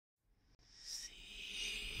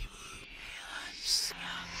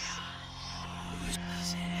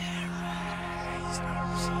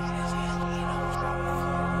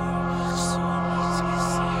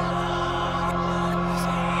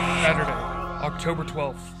October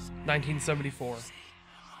 12th, 1974.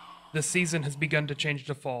 The season has begun to change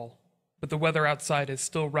to fall, but the weather outside is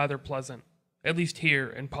still rather pleasant, at least here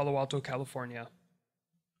in Palo Alto, California.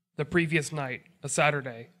 The previous night, a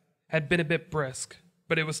Saturday, had been a bit brisk,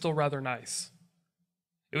 but it was still rather nice.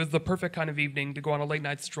 It was the perfect kind of evening to go on a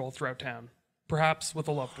late-night stroll throughout town, perhaps with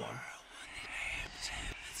a loved one.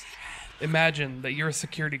 Imagine that you're a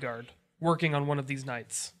security guard, working on one of these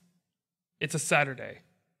nights. It's a Saturday,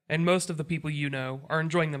 and most of the people you know are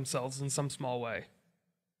enjoying themselves in some small way.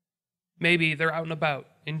 Maybe they're out and about,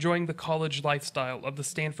 enjoying the college lifestyle of the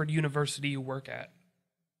Stanford University you work at.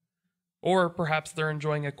 Or perhaps they're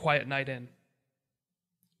enjoying a quiet night in.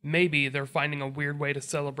 Maybe they're finding a weird way to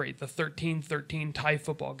celebrate the 13-13 tie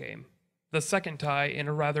football game, the second tie in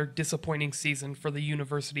a rather disappointing season for the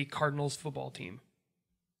University Cardinals football team.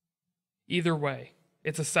 Either way,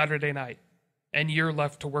 it's a Saturday night, and you're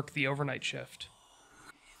left to work the overnight shift.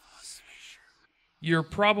 You're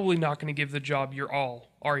probably not going to give the job your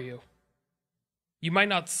all, are you? You might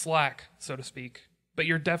not slack, so to speak, but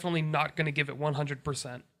you're definitely not going to give it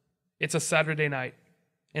 100%. It's a Saturday night,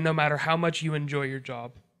 and no matter how much you enjoy your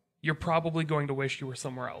job, you're probably going to wish you were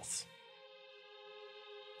somewhere else.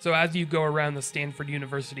 So as you go around the Stanford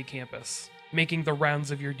University campus, making the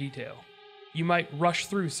rounds of your detail, you might rush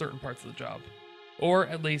through certain parts of the job, or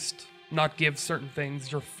at least not give certain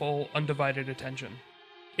things your full, undivided attention.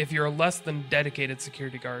 If you're a less than dedicated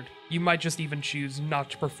security guard, you might just even choose not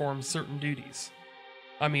to perform certain duties.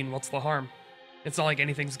 I mean, what's the harm? It's not like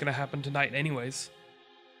anything's gonna happen tonight anyways.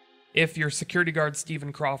 If you're security guard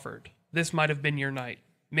Stephen Crawford, this might have been your night.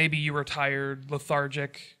 Maybe you were tired,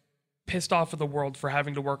 lethargic, pissed off at the world for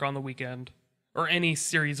having to work on the weekend, or any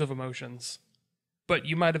series of emotions. But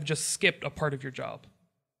you might have just skipped a part of your job.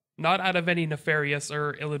 Not out of any nefarious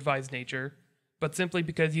or ill-advised nature, but simply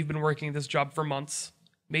because you've been working this job for months,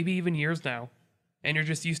 maybe even years now, and you're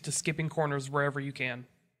just used to skipping corners wherever you can.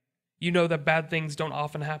 You know that bad things don't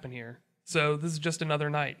often happen here, so this is just another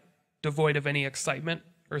night, devoid of any excitement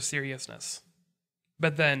or seriousness.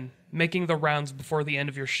 But then, making the rounds before the end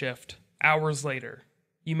of your shift, hours later,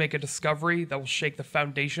 you make a discovery that will shake the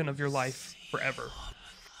foundation of your life forever.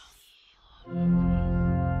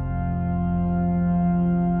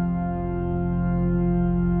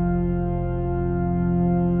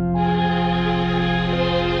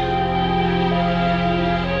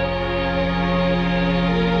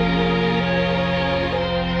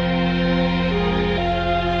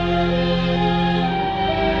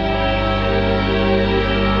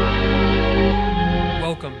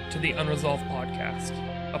 Welcome to the Unresolved Podcast,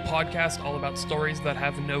 a podcast all about stories that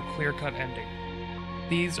have no clear-cut ending.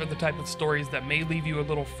 These are the type of stories that may leave you a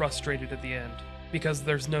little frustrated at the end, because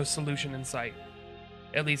there's no solution in sight,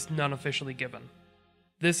 at least none officially given.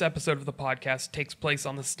 This episode of the podcast takes place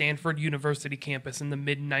on the Stanford University campus in the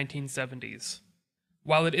mid-1970s.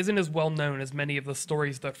 While it isn't as well known as many of the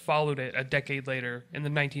stories that followed it a decade later in the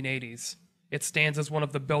 1980s, it stands as one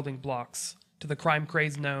of the building blocks to the crime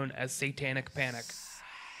craze known as Satanic Panic.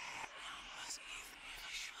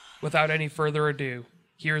 Without any further ado,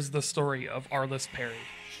 here's the story of Arlis Perry.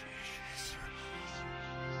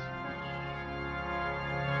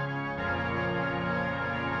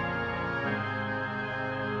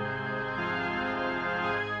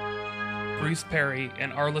 Bruce Perry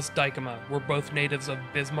and Arlis Dykema were both natives of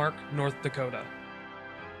Bismarck, North Dakota.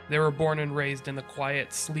 They were born and raised in the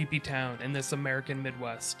quiet, sleepy town in this American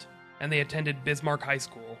Midwest, and they attended Bismarck High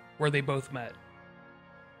School, where they both met.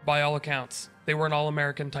 By all accounts, they were an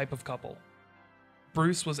all-American type of couple.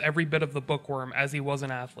 Bruce was every bit of the bookworm as he was an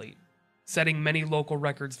athlete, setting many local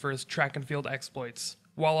records for his track and field exploits,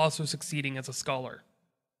 while also succeeding as a scholar.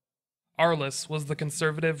 Arlis was the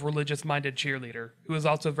conservative, religious-minded cheerleader, who was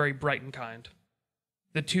also very bright and kind.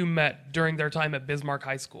 The two met during their time at Bismarck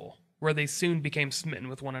High School, where they soon became smitten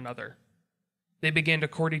with one another. They began to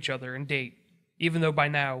court each other and date, even though by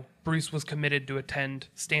now, Bruce was committed to attend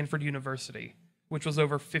Stanford University, which was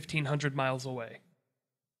over 1,500 miles away.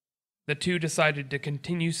 The two decided to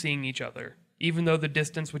continue seeing each other, even though the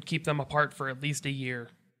distance would keep them apart for at least a year.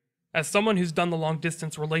 As someone who's done the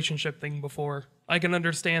long-distance relationship thing before, I can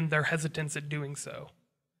understand their hesitance at doing so.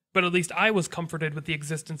 But at least I was comforted with the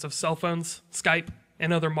existence of cell phones, Skype,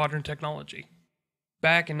 and other modern technology.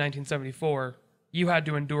 Back in 1974, you had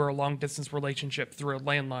to endure a long-distance relationship through a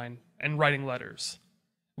landline and writing letters,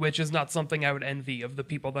 which is not something I would envy of the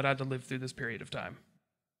people that had to live through this period of time.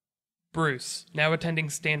 Bruce, now attending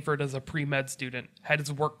Stanford as a pre-med student, had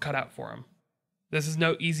his work cut out for him. This is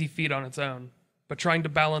no easy feat on its own, but trying to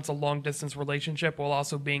balance a long-distance relationship while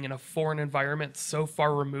also being in a foreign environment so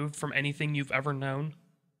far removed from anything you've ever known,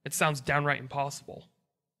 it sounds downright impossible.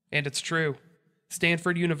 And it's true.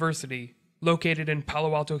 Stanford University, located in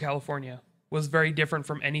Palo Alto, California, was very different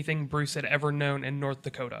from anything Bruce had ever known in North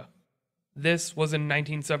Dakota. This was in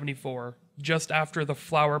 1974, just after the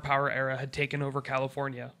flower power era had taken over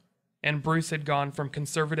California, and Bruce had gone from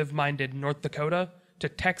conservative-minded North Dakota to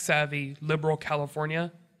tech-savvy, liberal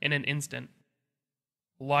California in an instant.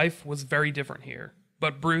 Life was very different here,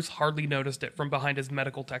 but Bruce hardly noticed it from behind his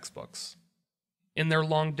medical textbooks. In their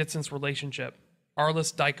long-distance relationship,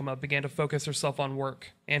 Arlis began to focus herself on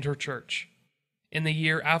work and her church. In the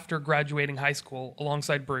year after graduating high school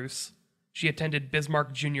alongside Bruce, she attended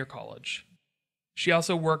Bismarck Junior College. She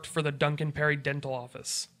also worked for the Duncan Perry dental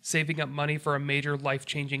office, saving up money for a major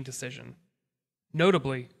life-changing decision.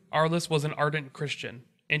 Notably, Arlis was an ardent Christian,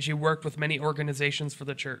 and she worked with many organizations for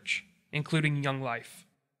the church, including Young Life.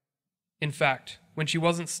 In fact, when she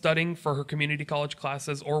wasn't studying for her community college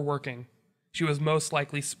classes or working, she was most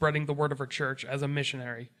likely spreading the word of her church as a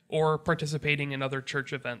missionary or participating in other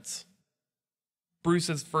church events.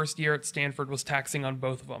 Bruce's first year at Stanford was taxing on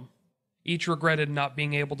both of them. Each regretted not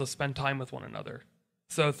being able to spend time with one another.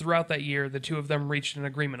 So throughout that year, the two of them reached an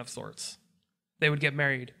agreement of sorts. They would get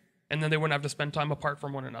married, and then they wouldn't have to spend time apart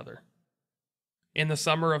from one another. In the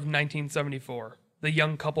summer of 1974, the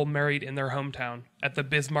young couple married in their hometown at the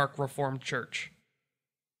Bismarck Reformed Church.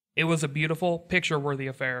 It was a beautiful, picture-worthy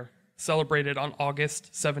affair, celebrated on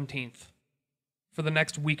August 17th. For the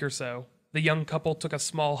next week or so, the young couple took a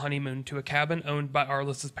small honeymoon to a cabin owned by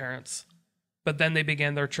Arlis's parents, but then they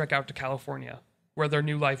began their trek out to California, where their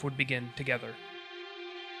new life would begin together.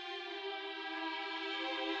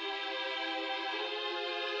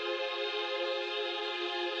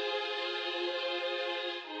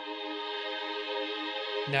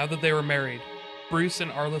 Now that they were married, Bruce and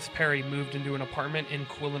Arlis Perry moved into an apartment in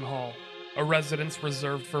Quillen Hall, a residence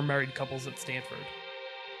reserved for married couples at Stanford.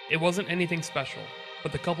 It wasn't anything special,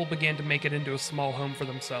 but the couple began to make it into a small home for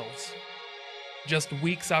themselves. Just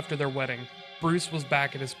weeks after their wedding, Bruce was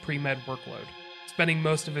back at his pre-med workload, spending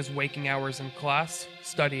most of his waking hours in class,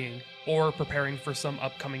 studying, or preparing for some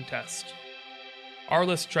upcoming test.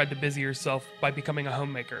 Arlis tried to busy herself by becoming a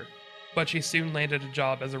homemaker, but she soon landed a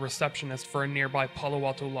job as a receptionist for a nearby Palo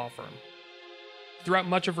Alto law firm. Throughout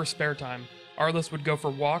much of her spare time, Arlis would go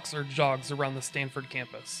for walks or jogs around the Stanford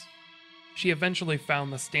campus. She eventually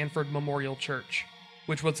found the Stanford Memorial Church,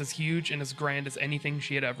 which was as huge and as grand as anything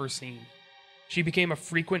she had ever seen. She became a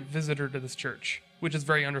frequent visitor to this church, which is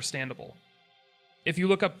very understandable. If you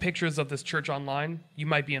look up pictures of this church online, you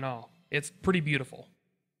might be in awe. It's pretty beautiful.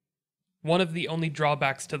 One of the only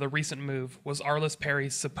drawbacks to the recent move was Arlis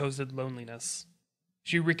Perry's supposed loneliness.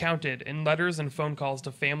 She recounted in letters and phone calls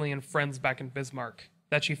to family and friends back in Bismarck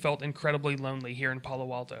that she felt incredibly lonely here in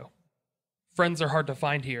Palo Alto. "Friends are hard to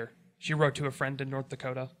find here," she wrote to a friend in North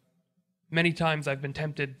Dakota. "Many times I've been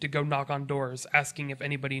tempted to go knock on doors asking if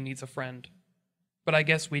anybody needs a friend. But I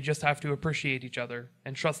guess we just have to appreciate each other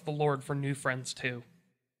and trust the Lord for new friends too."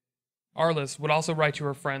 Arlis would also write to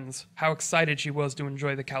her friends how excited she was to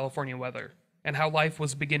enjoy the California weather, and how life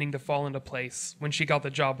was beginning to fall into place when she got the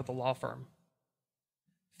job at the law firm.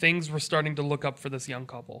 Things were starting to look up for this young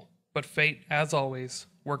couple, but fate, as always,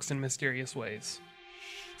 works in mysterious ways.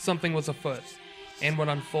 Something was afoot, and would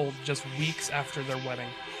unfold just weeks after their wedding.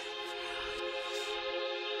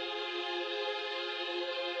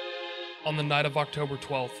 On the night of October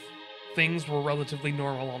 12th, things were relatively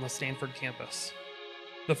normal on the Stanford campus.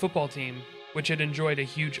 The football team, which had enjoyed a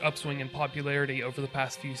huge upswing in popularity over the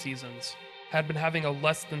past few seasons, had been having a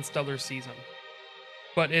less than stellar season.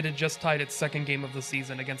 But it had just tied its second game of the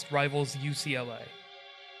season against rivals UCLA.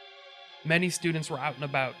 Many students were out and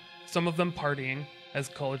about, some of them partying, as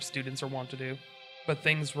college students are wont to do, but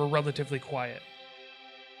things were relatively quiet.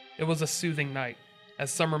 It was a soothing night,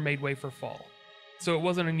 as summer made way for fall, so it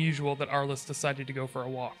wasn't unusual that Arlis decided to go for a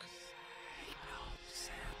walk.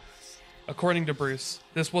 According to Bruce,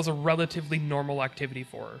 this was a relatively normal activity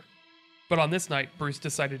for her, but on this night, Bruce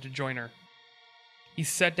decided to join her. He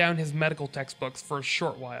set down his medical textbooks for a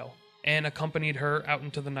short while, and accompanied her out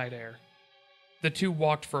into the night air. The two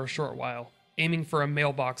walked for a short while, aiming for a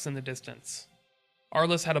mailbox in the distance.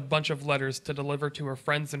 Arlis had a bunch of letters to deliver to her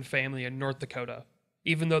friends and family in North Dakota,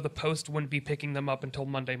 even though the post wouldn't be picking them up until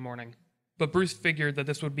Monday morning. But Bruce figured that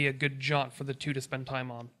this would be a good jaunt for the two to spend time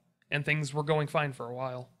on, and things were going fine for a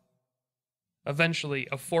while. Eventually,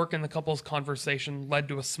 a fork in the couple's conversation led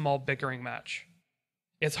to a small bickering match.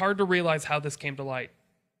 It's hard to realize how this came to light,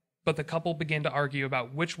 but the couple began to argue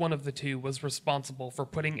about which one of the two was responsible for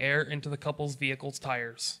putting air into the couple's vehicle's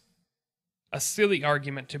tires. A silly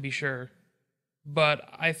argument, to be sure, but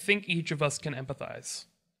I think each of us can empathize.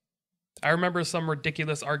 I remember some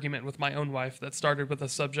ridiculous argument with my own wife that started with the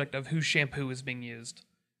subject of whose shampoo is being used,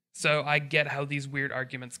 so I get how these weird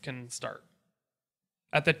arguments can start.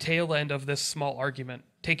 At the tail end of this small argument,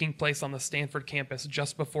 taking place on the Stanford campus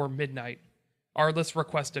just before midnight, Arlis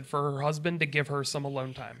requested for her husband to give her some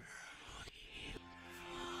alone time.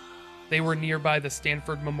 They were nearby the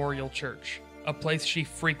Stanford Memorial Church, a place she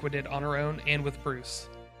frequented on her own and with Bruce,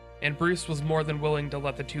 and Bruce was more than willing to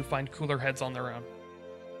let the two find cooler heads on their own.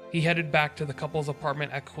 He headed back to the couple's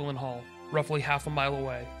apartment at Quillen Hall, roughly half a mile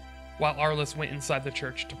away, while Arlis went inside the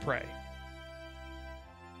church to pray.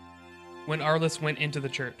 When Arlis went into the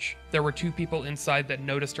church, there were two people inside that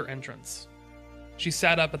noticed her entrance. She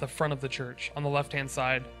sat up at the front of the church, on the left-hand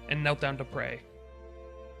side, and knelt down to pray.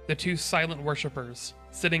 The two silent worshippers,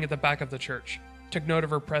 sitting at the back of the church, took note of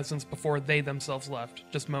her presence before they themselves left,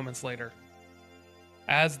 just moments later.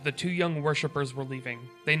 As the two young worshippers were leaving,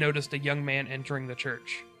 they noticed a young man entering the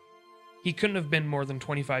church. He couldn't have been more than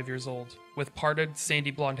 25 years old, with parted,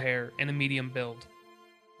 sandy blonde hair and a medium build.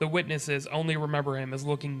 The witnesses only remember him as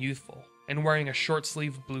looking youthful and wearing a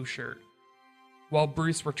short-sleeved blue shirt. While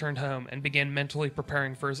Bruce returned home and began mentally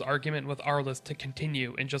preparing for his argument with Arlis to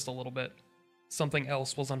continue in just a little bit, something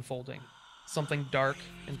else was unfolding, something dark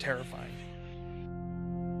and terrifying.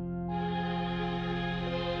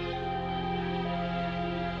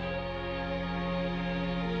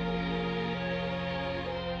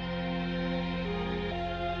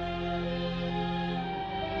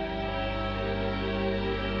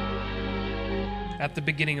 At the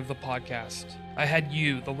beginning of the podcast, I had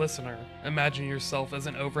you, the listener, imagine yourself as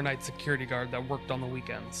an overnight security guard that worked on the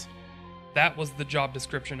weekends. That was the job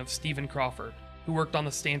description of Stephen Crawford, who worked on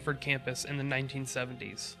the Stanford campus in the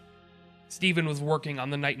 1970s. Stephen was working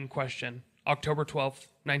on the night in question, October 12,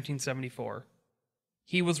 1974.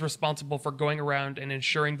 He was responsible for going around and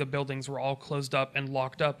ensuring the buildings were all closed up and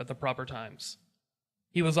locked up at the proper times.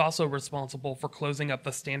 He was also responsible for closing up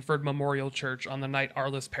the Stanford Memorial Church on the night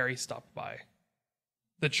Arlis Perry stopped by.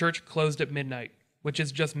 The church closed at midnight, which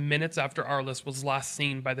is just minutes after Arlis was last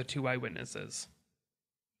seen by the two eyewitnesses.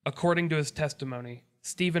 According to his testimony,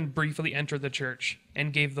 Stephen briefly entered the church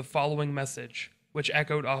and gave the following message, which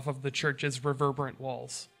echoed off of the church's reverberant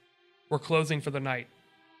walls. "We're closing for the night.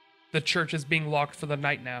 The church is being locked for the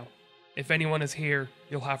night now. If anyone is here,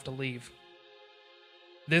 you'll have to leave."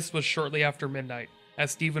 This was shortly after midnight,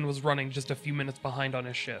 as Stephen was running just a few minutes behind on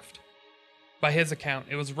his shift. By his account,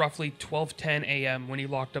 it was roughly 12:10 a.m. when he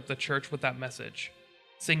locked up the church with that message,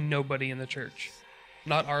 seeing nobody in the church.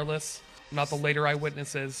 Not Arlis, not the later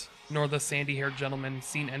eyewitnesses, nor the sandy-haired gentleman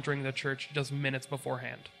seen entering the church just minutes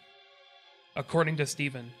beforehand. According to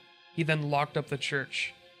Stephen, he then locked up the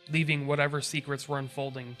church, leaving whatever secrets were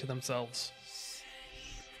unfolding to themselves.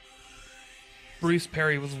 Bruce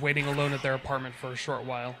Perry was waiting alone at their apartment for a short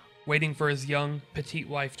while, waiting for his young, petite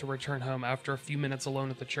wife to return home after a few minutes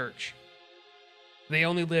alone at the church. They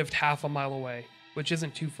only lived half a mile away, which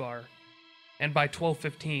isn't too far, and by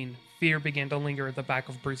 12:15, fear began to linger at the back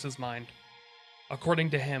of Bruce's mind. According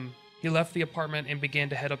to him, he left the apartment and began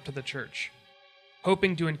to head up to the church.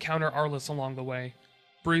 Hoping to encounter Arlis along the way,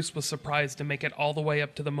 Bruce was surprised to make it all the way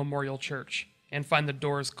up to the Memorial Church and find the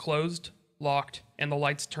doors closed, locked, and the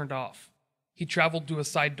lights turned off. He traveled to a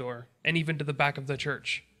side door and even to the back of the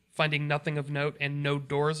church, finding nothing of note and no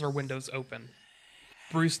doors or windows open.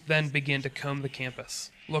 Bruce then began to comb the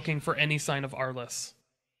campus, looking for any sign of Arlis.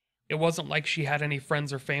 It wasn't like she had any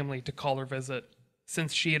friends or family to call or visit,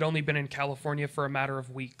 since she had only been in California for a matter of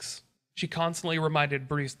weeks. She constantly reminded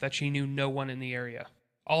Bruce that she knew no one in the area.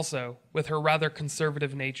 Also, with her rather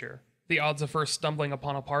conservative nature, the odds of her stumbling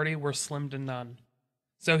upon a party were slim to none.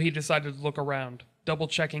 So he decided to look around,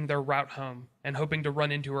 double-checking their route home and hoping to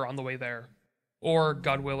run into her on the way there. Or,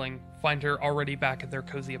 God willing, find her already back at their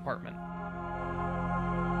cozy apartment.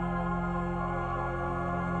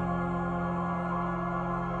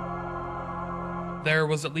 There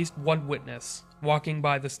was at least one witness walking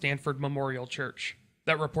by the Stanford Memorial Church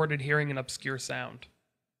that reported hearing an obscure sound,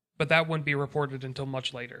 but that wouldn't be reported until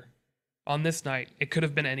much later. On this night, it could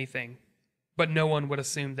have been anything, but no one would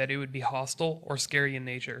assume that it would be hostile or scary in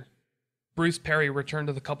nature. Bruce Perry returned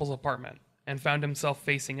to the couple's apartment and found himself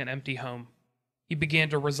facing an empty home. He began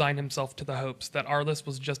to resign himself to the hopes that Arlis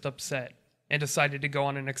was just upset and decided to go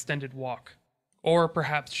on an extended walk, or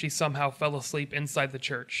perhaps she somehow fell asleep inside the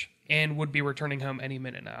church and would be returning home any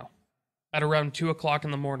minute now. At around 2 o'clock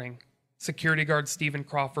in the morning, security guard Stephen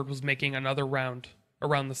Crawford was making another round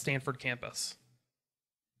around the Stanford campus.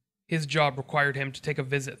 His job required him to take a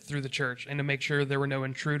visit through the church and to make sure there were no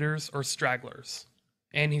intruders or stragglers,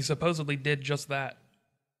 and he supposedly did just that.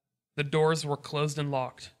 The doors were closed and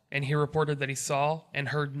locked, and he reported that he saw and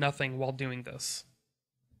heard nothing while doing this.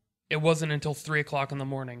 It wasn't until 3 o'clock in the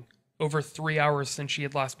morning, over 3 hours since she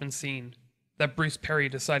had last been seen, that Bruce Perry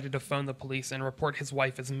decided to phone the police and report his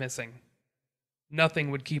wife as missing.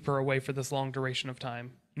 Nothing would keep her away for this long duration of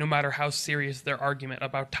time, no matter how serious their argument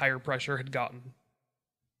about tire pressure had gotten.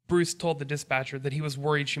 Bruce told the dispatcher that he was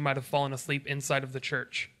worried she might have fallen asleep inside of the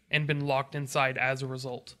church and been locked inside as a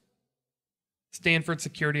result. Stanford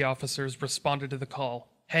security officers responded to the call,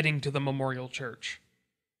 heading to the memorial church.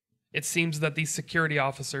 It seems that these security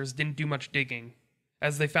officers didn't do much digging,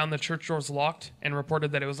 as they found the church doors locked and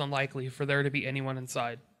reported that it was unlikely for there to be anyone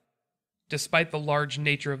inside. Despite the large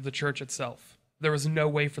nature of the church itself, there was no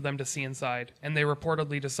way for them to see inside, and they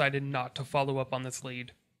reportedly decided not to follow up on this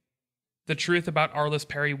lead. The truth about Arlis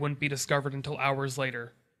Perry wouldn't be discovered until hours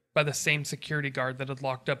later, by the same security guard that had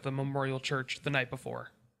locked up the memorial church the night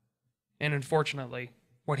before. And unfortunately,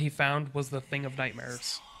 what he found was the thing of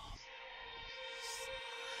nightmares.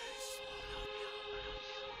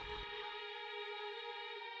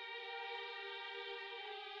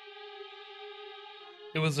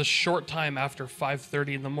 It was a short time after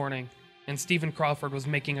 5:30 in the morning, and Stephen Crawford was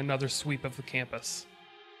making another sweep of the campus.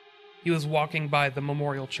 He was walking by the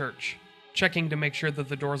memorial church, checking to make sure that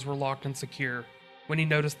the doors were locked and secure, when he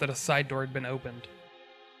noticed that a side door had been opened.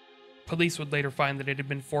 Police would later find that it had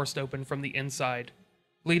been forced open from the inside,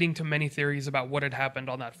 leading to many theories about what had happened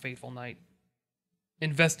on that fateful night.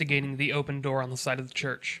 Investigating the open door on the side of the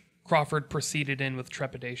church, Crawford proceeded in with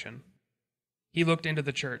trepidation. He looked into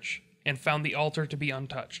the church and found the altar to be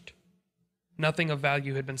untouched. Nothing of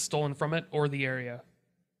value had been stolen from it or the area,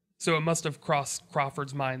 so it must have crossed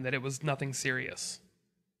Crawford's mind that it was nothing serious.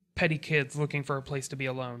 Petty kids looking for a place to be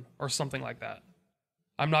alone, or something like that.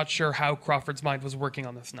 I'm not sure how Crawford's mind was working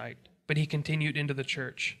on this night, but he continued into the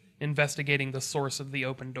church, investigating the source of the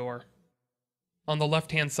open door. On the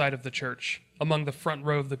left-hand side of the church, among the front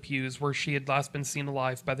row of the pews where she had last been seen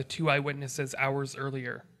alive by the 2 eyewitnesses hours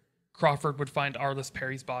earlier, Crawford would find Arlis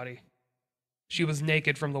Perry's body. She was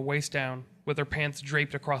naked from the waist down, with her pants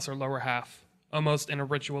draped across her lower half, almost in a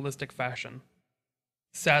ritualistic fashion.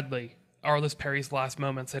 Sadly, Arlis Perry's last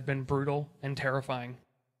moments had been brutal and terrifying.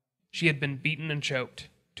 She had been beaten and choked,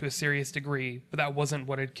 to a serious degree, but that wasn't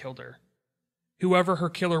what had killed her. Whoever her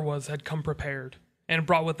killer was had come prepared, and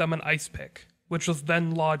brought with them an ice pick, which was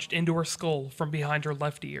then lodged into her skull from behind her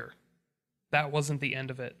left ear. That wasn't the end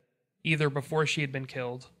of it. Either before she had been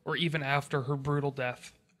killed, or even after her brutal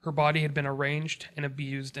death, her body had been arranged and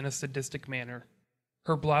abused in a sadistic manner.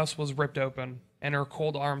 Her blouse was ripped open, and her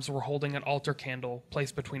cold arms were holding an altar candle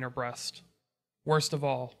placed between her breasts. Worst of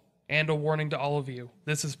all, and a warning to all of you,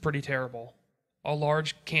 this is pretty terrible. A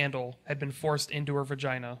large candle had been forced into her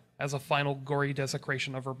vagina as a final gory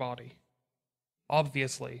desecration of her body.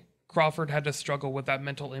 Obviously, Crawford had to struggle with that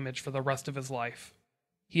mental image for the rest of his life.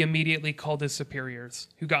 He immediately called his superiors,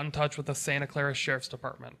 who got in touch with the Santa Clara Sheriff's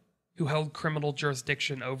Department, who held criminal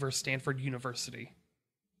jurisdiction over Stanford University.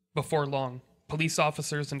 Before long, police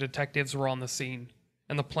officers and detectives were on the scene,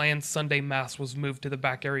 and the planned Sunday Mass was moved to the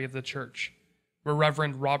back area of the church, where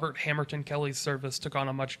Reverend Robert Hamilton Kelly's service took on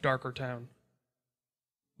a much darker tone.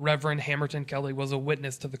 Reverend Hamilton Kelly was a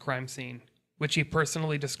witness to the crime scene, which he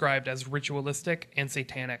personally described as ritualistic and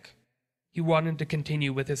satanic. He wanted to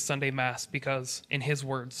continue with his Sunday Mass because, in his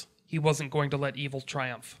words, he wasn't going to let evil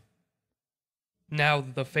triumph. Now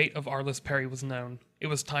that the fate of Arlis Perry was known, it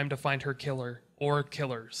was time to find her killer, or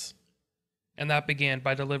killers. And that began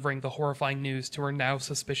by delivering the horrifying news to her now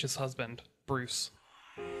suspicious husband, Bruce.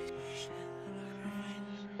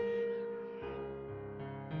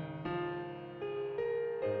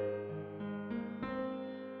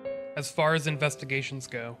 As far as investigations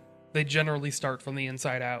go, they generally start from the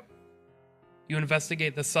inside out. You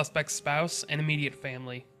investigate the suspect's spouse and immediate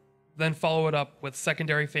family, then follow it up with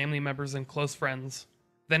secondary family members and close friends,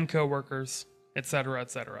 then co-workers, etc.,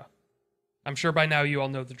 etc. I'm sure by now you all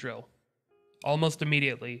know the drill. Almost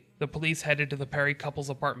immediately, the police headed to the Perry couple's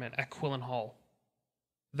apartment at Quillen Hall.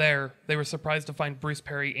 There, they were surprised to find Bruce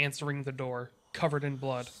Perry answering the door, covered in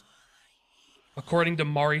blood. According to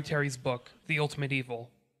Maury Terry's book, The Ultimate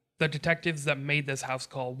Evil, the detectives that made this house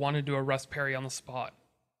call wanted to arrest Perry on the spot.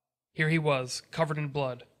 Here he was, covered in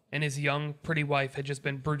blood, and his young, pretty wife had just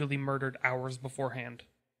been brutally murdered hours beforehand.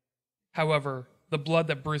 However, the blood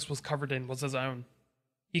that Bruce was covered in was his own.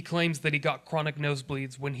 He claims that he got chronic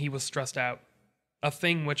nosebleeds when he was stressed out, a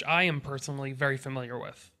thing which I am personally very familiar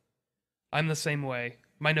with. I'm the same way,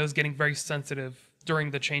 my nose getting very sensitive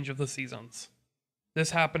during the change of the seasons.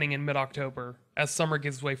 This happening in mid-October, as summer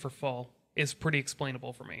gives way for fall, is pretty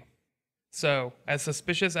explainable for me. So, as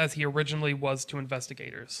suspicious as he originally was to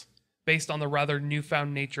investigators, based on the rather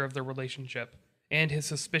newfound nature of their relationship and his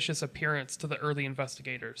suspicious appearance to the early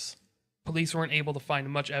investigators. Police weren't able to find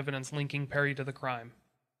much evidence linking Perry to the crime.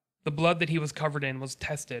 The blood that he was covered in was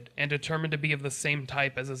tested and determined to be of the same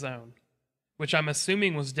type as his own, which I'm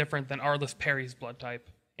assuming was different than Arlis Perry's blood type,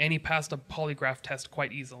 and he passed a polygraph test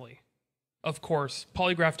quite easily. Of course,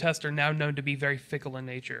 polygraph tests are now known to be very fickle in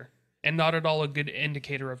nature, and not at all a good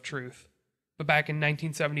indicator of truth, but back in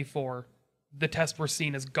 1974, the tests were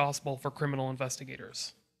seen as gospel for criminal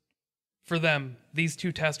investigators. For them, these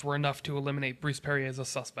two tests were enough to eliminate Bruce Perry as a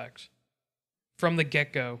suspect. From the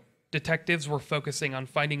get-go, detectives were focusing on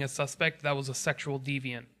finding a suspect that was a sexual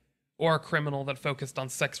deviant, or a criminal that focused on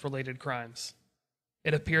sex-related crimes.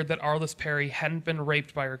 It appeared that Arlis Perry hadn't been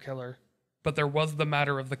raped by her killer, but there was the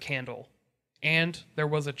matter of the candle, and there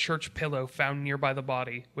was a church pillow found nearby the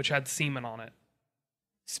body which had semen on it.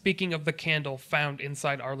 Speaking of the candle found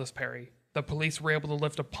inside Arlis Perry, the police were able to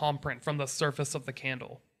lift a palm print from the surface of the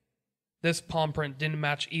candle. This palm print didn't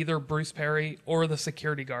match either Bruce Perry or the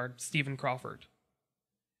security guard, Stephen Crawford.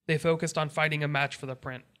 They focused on finding a match for the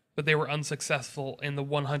print, but they were unsuccessful in the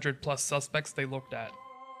 100+ suspects they looked at.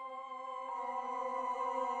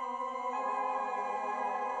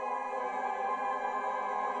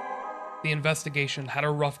 The investigation had a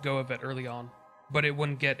rough go of it early on, but it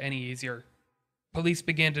wouldn't get any easier. Police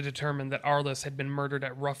began to determine that Arlis had been murdered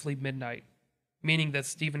at roughly midnight, meaning that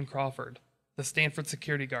Stephen Crawford, the Stanford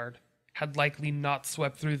security guard, had likely not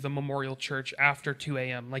swept through the memorial church after 2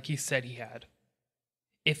 a.m. like he said he had.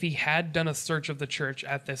 If he had done a search of the church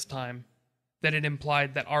at this time, then it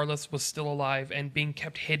implied that Arlis was still alive and being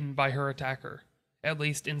kept hidden by her attacker, at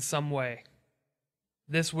least in some way.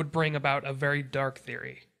 This would bring about a very dark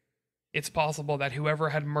theory. It's possible that whoever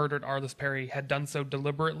had murdered Arlis Perry had done so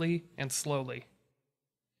deliberately and slowly.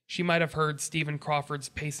 She might have heard Stephen Crawford's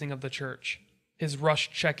pacing of the church, his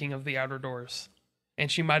rushed checking of the outer doors,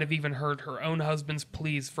 and she might have even heard her own husband's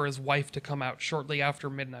pleas for his wife to come out shortly after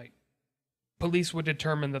midnight. Police would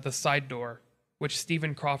determine that the side door, which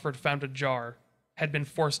Stephen Crawford found ajar, had been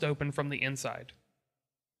forced open from the inside.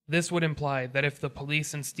 This would imply that if the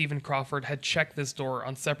police and Stephen Crawford had checked this door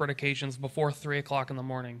on separate occasions before 3 o'clock in the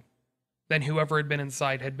morning, then whoever had been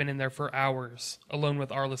inside had been in there for hours, alone with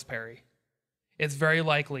Arlis Perry. It's very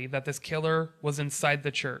likely that this killer was inside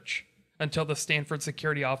the church until the Stanford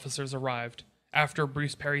security officers arrived after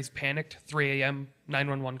Bruce Perry's panicked 3 a.m.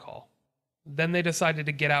 911 call. Then they decided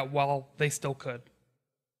to get out while they still could.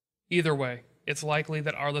 Either way, it's likely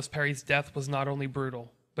that Arlis Perry's death was not only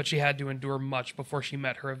brutal, but she had to endure much before she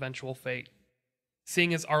met her eventual fate.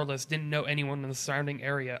 Seeing as Arlis didn't know anyone in the surrounding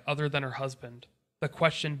area other than her husband, the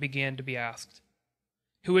question began to be asked.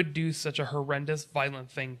 Who would do such a horrendous,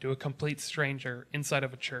 violent thing to a complete stranger inside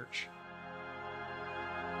of a church?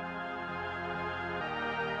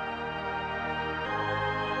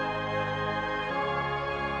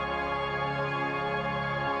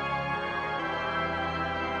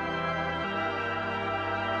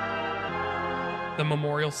 The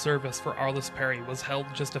memorial service for Arlis Perry was held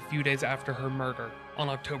just a few days after her murder, on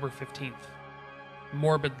October 15th.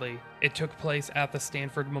 Morbidly, it took place at the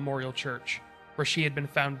Stanford Memorial Church, where she had been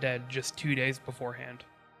found dead just 2 days beforehand.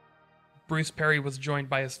 Bruce Perry was joined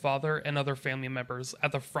by his father and other family members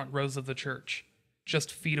at the front rows of the church,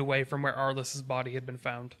 just feet away from where Arlis's body had been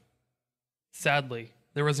found. Sadly,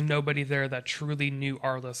 there was nobody there that truly knew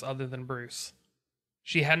Arlis other than Bruce.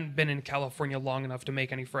 She hadn't been in California long enough to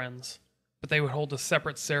make any friends, but they would hold a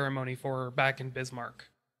separate ceremony for her back in Bismarck.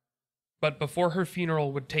 But before her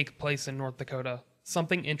funeral would take place in North Dakota,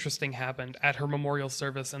 something interesting happened at her memorial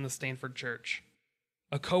service in the Stanford church.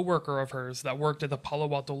 A co-worker of hers that worked at the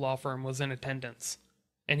Palo Alto law firm was in attendance,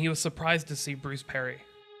 and he was surprised to see Bruce Perry.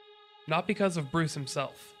 Not because of Bruce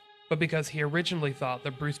himself, but because he originally thought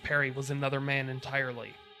that Bruce Perry was another man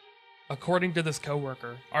entirely. According to this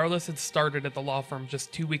co-worker, Arlis had started at the law firm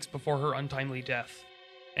just 2 weeks before her untimely death,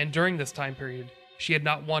 and during this time period, she had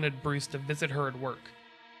not wanted Bruce to visit her at work,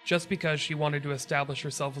 just because she wanted to establish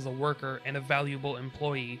herself as a worker and a valuable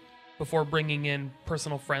employee before bringing in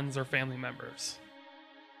personal friends or family members.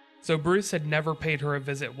 So Bruce had never paid her a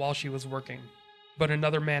visit while she was working, but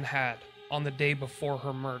another man had, on the day before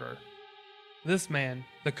her murder. This man,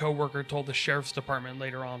 the co-worker told the sheriff's department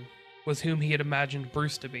later on, was whom he had imagined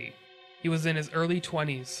Bruce to be. He was in his early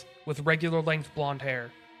 20s, with regular length blonde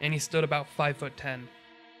hair, and he stood about 5'10".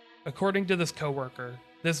 According to this co-worker,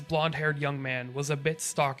 this blonde-haired young man was a bit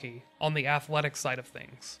stocky on the athletic side of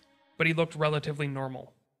things, but he looked relatively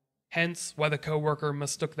normal. Hence why the co-worker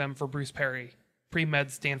mistook them for Bruce Perry,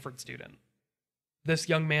 pre-med Stanford student. This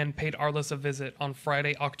young man paid Arlis a visit on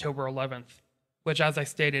Friday, October 11th, which as I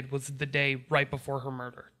stated was the day right before her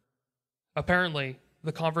murder. Apparently,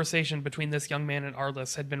 the conversation between this young man and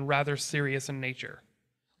Arlis had been rather serious in nature,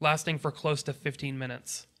 lasting for close to 15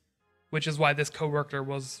 minutes, which is why this coworker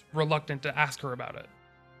was reluctant to ask her about it.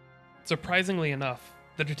 Surprisingly enough,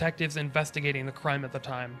 the detectives investigating the crime at the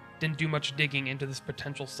time didn't do much digging into this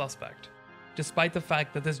potential suspect, despite the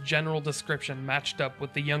fact that this general description matched up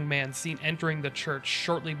with the young man seen entering the church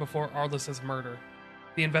shortly before Arlis's murder.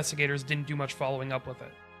 The investigators didn't do much following up with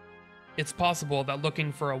it. It's possible that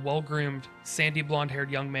looking for a well-groomed, sandy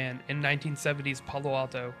blonde-haired young man in 1970s Palo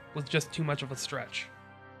Alto was just too much of a stretch.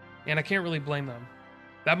 And I can't really blame them.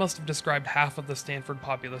 That must have described half of the Stanford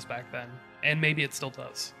populace back then, and maybe it still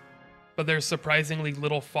does. But there's surprisingly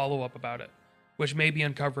little follow-up about it, which may be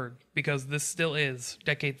uncovered because this still is,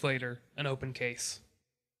 decades later, an open case.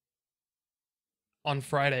 On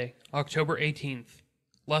Friday, October 18th,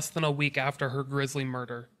 less than a week after her grisly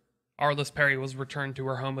murder, Arlis Perry was returned to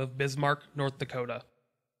her home of Bismarck, North Dakota.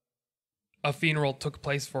 A funeral took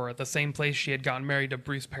place for her at the same place she had gotten married to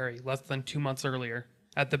Bruce Perry less than 2 months earlier,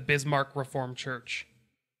 at the Bismarck Reformed Church.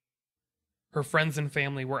 Her friends and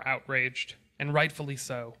family were outraged, and rightfully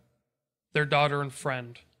so. Their daughter and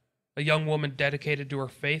friend, a young woman dedicated to her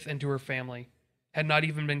faith and to her family, had not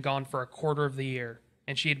even been gone for a quarter of the year,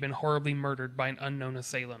 and she had been horribly murdered by an unknown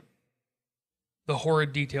assailant. The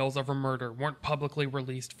horrid details of her murder weren't publicly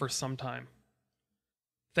released for some time.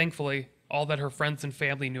 Thankfully, all that her friends and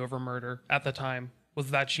family knew of her murder, at the time,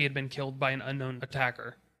 was that she had been killed by an unknown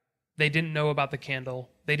attacker. They didn't know about the candle,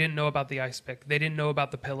 they didn't know about the ice pick, they didn't know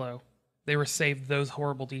about the pillow. They were saved those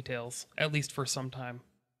horrible details, at least for some time.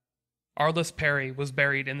 Arlis Perry was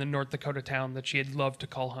buried in the North Dakota town that she had loved to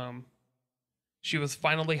call home. She was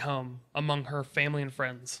finally home, among her family and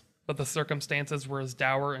friends, but the circumstances were as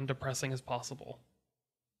dour and depressing as possible.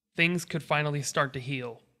 Things could finally start to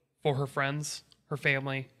heal, for her friends, her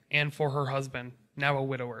family, and for her husband, now a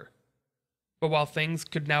widower. But while things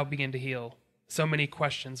could now begin to heal, so many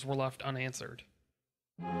questions were left unanswered.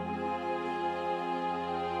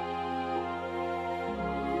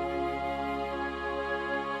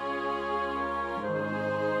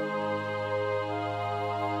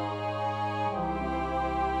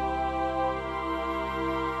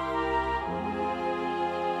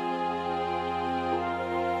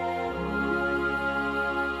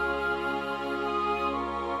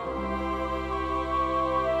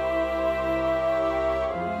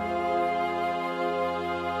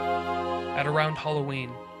 At around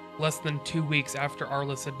Halloween, less than 2 weeks after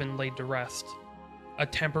Arlis had been laid to rest, a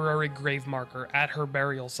temporary grave marker at her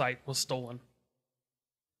burial site was stolen.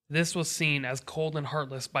 This was seen as cold and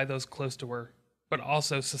heartless by those close to her, but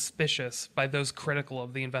also suspicious by those critical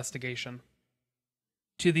of the investigation.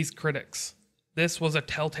 To these critics, this was a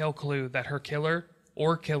telltale clue that her killer,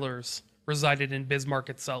 or killers, resided in Bismarck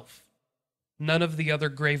itself. None of the other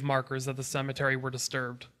grave markers at the cemetery were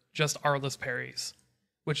disturbed, just Arlis Perry's,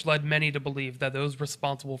 which led many to believe that those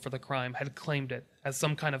responsible for the crime had claimed it as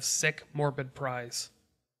some kind of sick, morbid prize.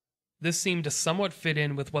 This seemed to somewhat fit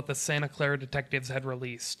in with what the Santa Clara detectives had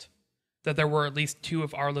released, that there were at least 2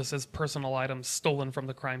 of Arlis's personal items stolen from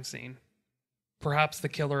the crime scene. Perhaps the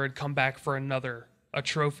killer had come back for another, a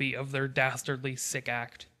trophy of their dastardly sick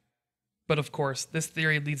act. But of course, this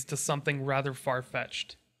theory leads to something rather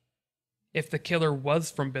far-fetched. If the killer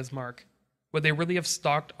was from Bismarck, would they really have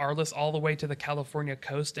stalked Arlis all the way to the California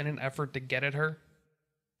coast in an effort to get at her?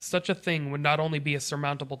 Such a thing would not only be a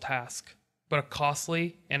surmountable task, but a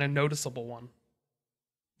costly and a noticeable one.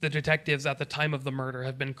 The detectives at the time of the murder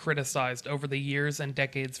have been criticized over the years and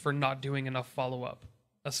decades for not doing enough follow-up,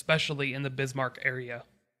 especially in the Bismarck area.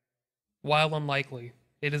 While unlikely,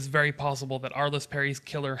 it is very possible that Arlis Perry's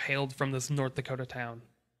killer hailed from this North Dakota town,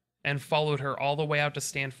 and followed her all the way out to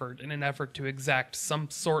Stanford in an effort to exact some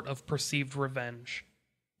sort of perceived revenge,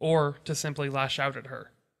 or to simply lash out at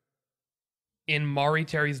her. In Maury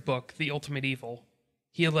Terry's book, The Ultimate Evil,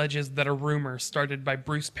 he alleges that a rumor started by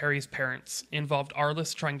Bruce Perry's parents involved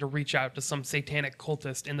Arlis trying to reach out to some satanic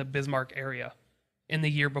cultist in the Bismarck area, in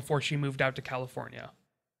the year before she moved out to California.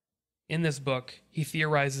 In this book, he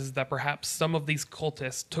theorizes that perhaps some of these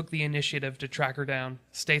cultists took the initiative to track her down,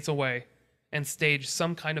 states away, and stage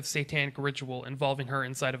some kind of satanic ritual involving her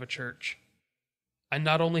inside of a church. I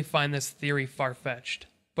not only find this theory far-fetched,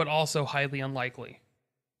 but also highly unlikely.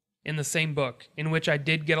 In the same book, in which I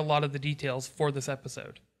did get a lot of the details for this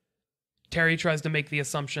episode, Terry tries to make the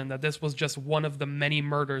assumption that this was just one of the many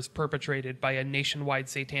murders perpetrated by a nationwide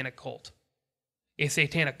satanic cult. A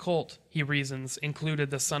satanic cult, he reasons,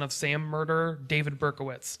 included the Son of Sam murderer David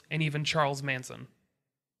Berkowitz and even Charles Manson.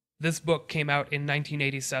 This book came out in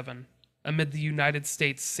 1987, amid the United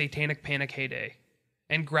States Satanic Panic heyday,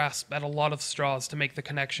 and grasp at a lot of straws to make the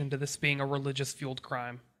connection to this being a religious-fueled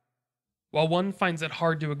crime. While one finds it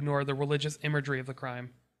hard to ignore the religious imagery of the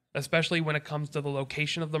crime, especially when it comes to the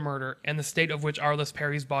location of the murder and the state of which Arlis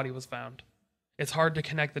Perry's body was found, it's hard to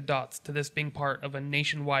connect the dots to this being part of a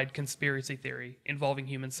nationwide conspiracy theory involving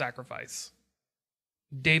human sacrifice.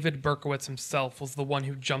 David Berkowitz himself was the one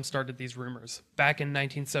who jump-started these rumors back in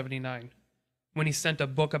 1979, when he sent a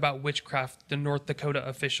book about witchcraft to North Dakota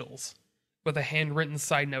officials, with a handwritten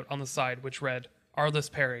side note on the side which read,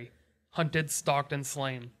 Arlis Perry, hunted, stalked, and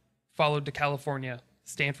slain, followed to California,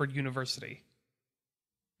 Stanford University.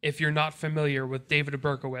 If you're not familiar with David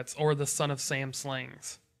Berkowitz or the Son of Sam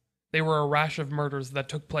slayings, they were a rash of murders that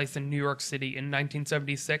took place in New York City in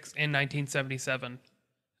 1976 and 1977,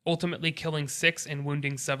 ultimately killing 6 and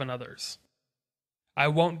wounding 7 others. I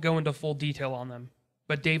won't go into full detail on them,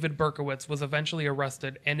 but David Berkowitz was eventually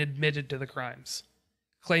arrested and admitted to the crimes,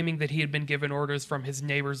 claiming that he had been given orders from his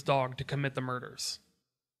neighbor's dog to commit the murders.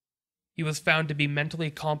 He was found to be mentally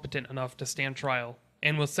competent enough to stand trial,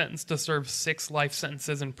 and was sentenced to serve 6 life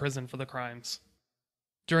sentences in prison for the crimes.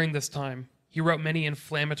 During this time, he wrote many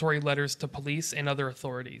inflammatory letters to police and other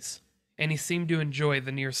authorities, and he seemed to enjoy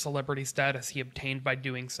the near celebrity status he obtained by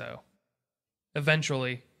doing so.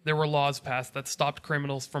 Eventually, there were laws passed that stopped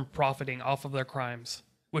criminals from profiting off of their crimes,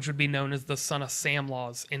 which would be known as the Son of Sam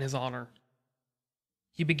laws in his honor.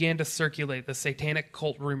 He began to circulate the satanic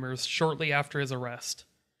cult rumors shortly after his arrest,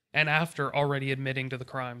 and after already admitting to the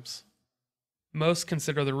crimes. Most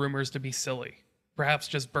consider the rumors to be silly, perhaps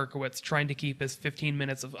just Berkowitz trying to keep his 15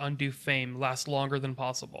 minutes of undue fame last longer than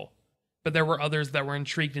possible. But there were others that were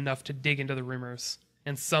intrigued enough to dig into the rumors,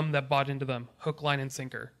 and some that bought into them hook, line, and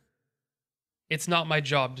sinker. It's not my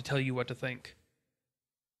job to tell you what to think.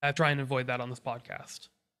 I try and avoid that on this podcast.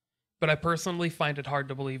 But I personally find it hard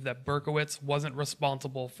to believe that Berkowitz wasn't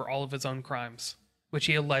responsible for all of his own crimes, which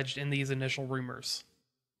he alleged in these initial rumors.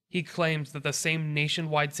 He claims that the same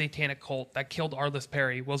nationwide satanic cult that killed Arlis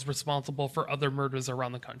Perry was responsible for other murders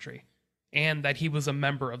around the country, and that he was a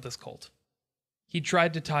member of this cult. He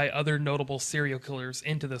tried to tie other notable serial killers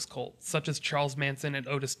into this cult, such as Charles Manson and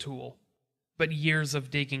Otis Toole, but years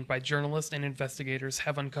of digging by journalists and investigators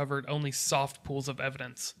have uncovered only soft pools of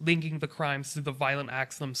evidence linking the crimes to the violent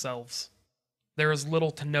acts themselves. There is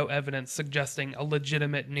little to no evidence suggesting a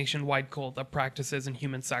legitimate nationwide cult that practices in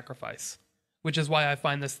human sacrifice, which is why I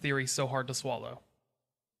find this theory so hard to swallow.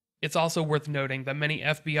 It's also worth noting that many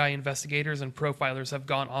FBI investigators and profilers have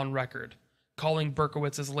gone on record, calling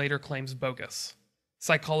Berkowitz's later claims bogus.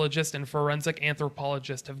 Psychologists and forensic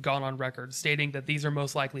anthropologists have gone on record stating that these are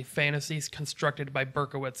most likely fantasies constructed by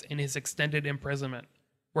Berkowitz in his extended imprisonment,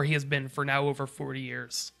 where he has been for now over 40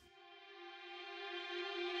 years.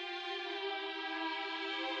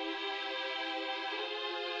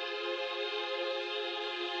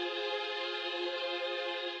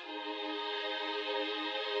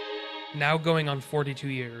 Now going on 42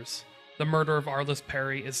 years, the murder of Arlis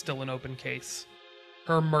Perry is still an open case.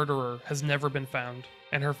 Her murderer has never been found,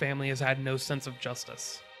 and her family has had no sense of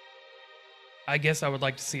justice. I guess I would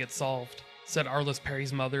like to see it solved, said Arlis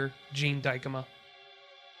Perry's mother, Jean Dykema.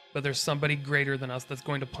 But there's somebody greater than us that's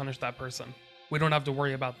going to punish that person. We don't have to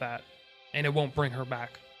worry about that, and it won't bring her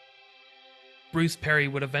back. Bruce Perry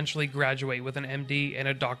would eventually graduate with an MD and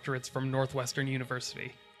a doctorate from Northwestern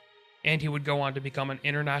University, and he would go on to become an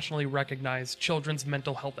internationally recognized children's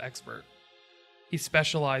mental health expert. He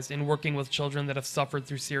specialized in working with children that have suffered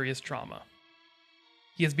through serious trauma.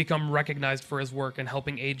 He has become recognized for his work in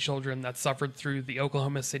helping aid children that suffered through the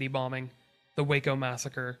Oklahoma City bombing, the Waco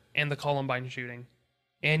massacre, and the Columbine shooting,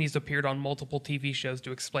 and he's appeared on multiple TV shows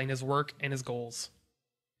to explain his work and his goals.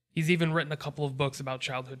 He's even written a couple of books about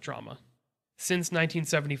childhood trauma. Since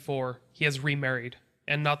 1974, he has remarried,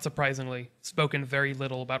 and not surprisingly, spoken very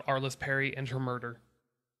little about Arlis Perry and her murder.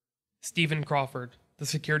 Stephen Crawford, the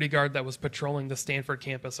security guard that was patrolling the Stanford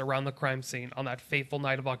campus around the crime scene on that fateful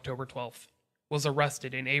night of October 12th, was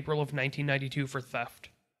arrested in April of 1992 for theft.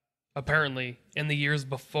 Apparently, in the years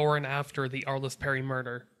before and after the Arlis Perry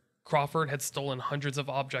murder, Crawford had stolen hundreds of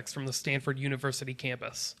objects from the Stanford University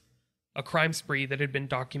campus, a crime spree that had been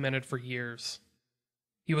documented for years.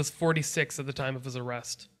 He was 46 at the time of his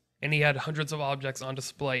arrest, and he had hundreds of objects on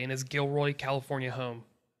display in his Gilroy, California home,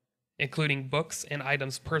 including books and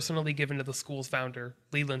items personally given to the school's founder,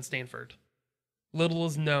 Leland Stanford. Little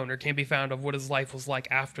is known or can be found of what his life was like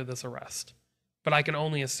after this arrest, but I can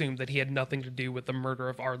only assume that he had nothing to do with the murder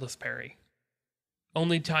of Arlis Perry.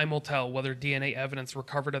 Only time will tell whether DNA evidence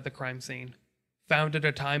recovered at the crime scene, found at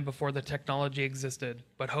a time before the technology existed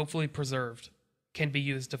but hopefully preserved, can be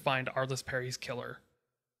used to find Arlis Perry's killer.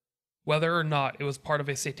 Whether or not it was part of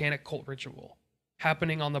a satanic cult ritual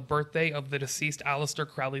happening on the birthday of the deceased Aleister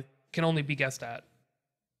Crowley, can only be guessed at.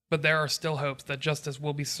 But there are still hopes that justice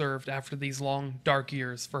will be served after these long, dark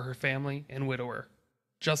years for her family and widower.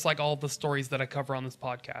 Just like all the stories that I cover on this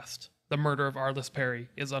podcast, the murder of Arlis Perry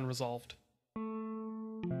is unresolved.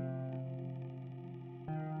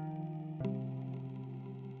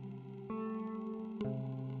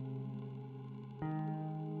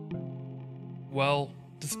 Well,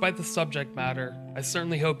 despite the subject matter, I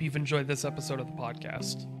certainly hope you've enjoyed this episode of the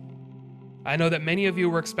podcast. I know that many of you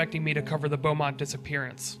were expecting me to cover the Beaumont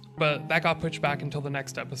disappearance, but that got pushed back until the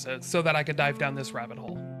next episode so that I could dive down this rabbit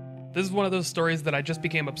hole. This is one of those stories that I just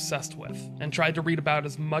became obsessed with, and tried to read about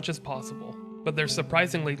as much as possible, but there's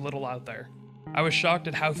surprisingly little out there. I was shocked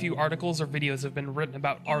at how few articles or videos have been written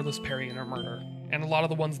about Arlis Perry and her murder, and a lot of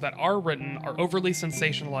the ones that are written are overly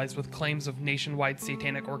sensationalized with claims of nationwide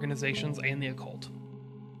satanic organizations and the occult.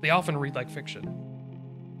 They often read like fiction.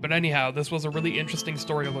 But anyhow, this was a really interesting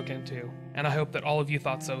story to look into, and I hope that all of you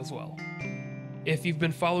thought so as well. If you've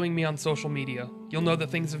been following me on social media, you'll know that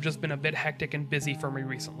things have just been a bit hectic and busy for me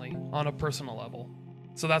recently, on a personal level.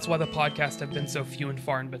 So that's why the podcasts have been so few and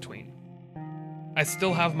far in between. I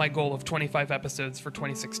still have my goal of 25 episodes for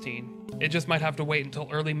 2016. It just might have to wait until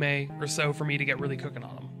early May or so for me to get really cooking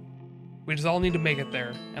on them. We just all need to make it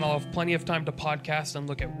there, and I'll have plenty of time to podcast and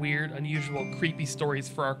look at weird, unusual, creepy stories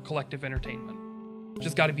for our collective entertainment.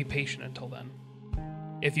 Just gotta be patient until then.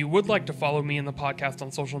 If you would like to follow me and the podcast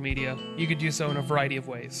on social media, you could do so in a variety of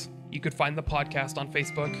ways. You could find the podcast on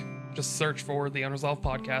Facebook, just search for the Unresolved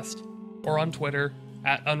Podcast, or on Twitter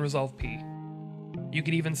at UnresolvedP. You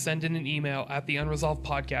could even send in an email at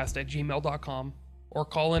theunresolvedpodcast@gmail.com, or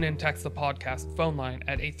call in and text the podcast phone line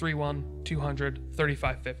at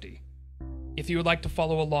 831-200-3550. If you would like to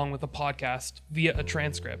follow along with the podcast via a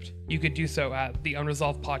transcript, you could do so at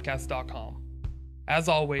theunresolvedpodcast.com. As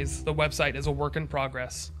always, the website is a work in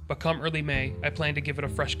progress, but come early May, I plan to give it a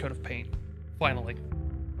fresh coat of paint. Finally.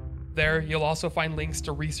 There, you'll also find links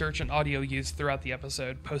to research and audio used throughout the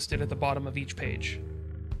episode posted at the bottom of each page.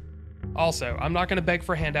 Also, I'm not going to beg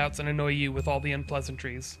for handouts and annoy you with all the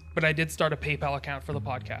unpleasantries, but I did start a PayPal account for the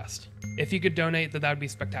podcast. If you could donate, then that would be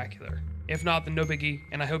spectacular. If not, then no biggie,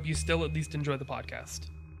 and I hope you still at least enjoy the podcast.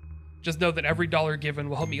 Just know that every dollar given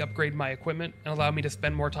will help me upgrade my equipment and allow me to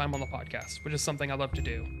spend more time on the podcast, which is something I love to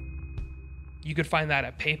do. You could find that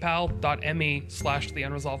at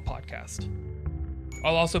paypal.me/theunresolvedpodcast.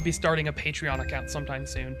 I'll also be starting a Patreon account sometime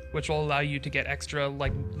soon, which will allow you to get extra,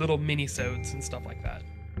 little mini-sodes and stuff like that.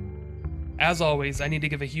 As always, I need to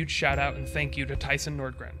give a huge shout out and thank you to Tyson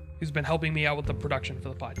Nordgren, who's been helping me out with the production for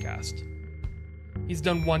the podcast. He's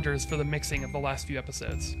done wonders for the mixing of the last few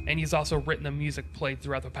episodes, and he's also written the music played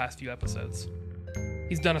throughout the past few episodes.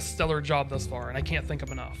 He's done a stellar job thus far, and I can't think of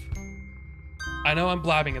enough. I know I'm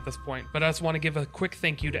blabbing at this point, but I just want to give a quick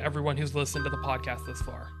thank you to everyone who's listened to the podcast this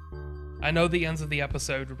far. I know the ends of the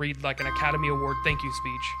episode read like an Academy Award thank you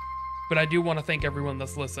speech, but I do want to thank everyone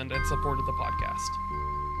that's listened and supported the podcast.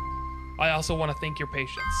 I also want to thank your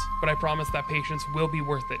patience, but I promise that patience will be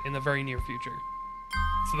worth it in the very near future.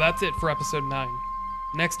 So that's it for episode 9.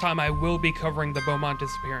 Next time I will be covering the Beaumont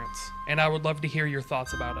disappearance, and I would love to hear your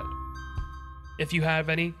thoughts about it. If you have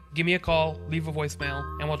any, give me a call, leave a voicemail,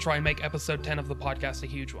 and we'll try and make episode 10 of the podcast a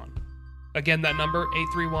huge one. Again, that number,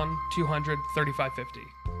 831-200-3550.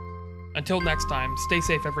 Until next time, stay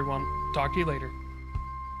safe everyone. Talk to you later.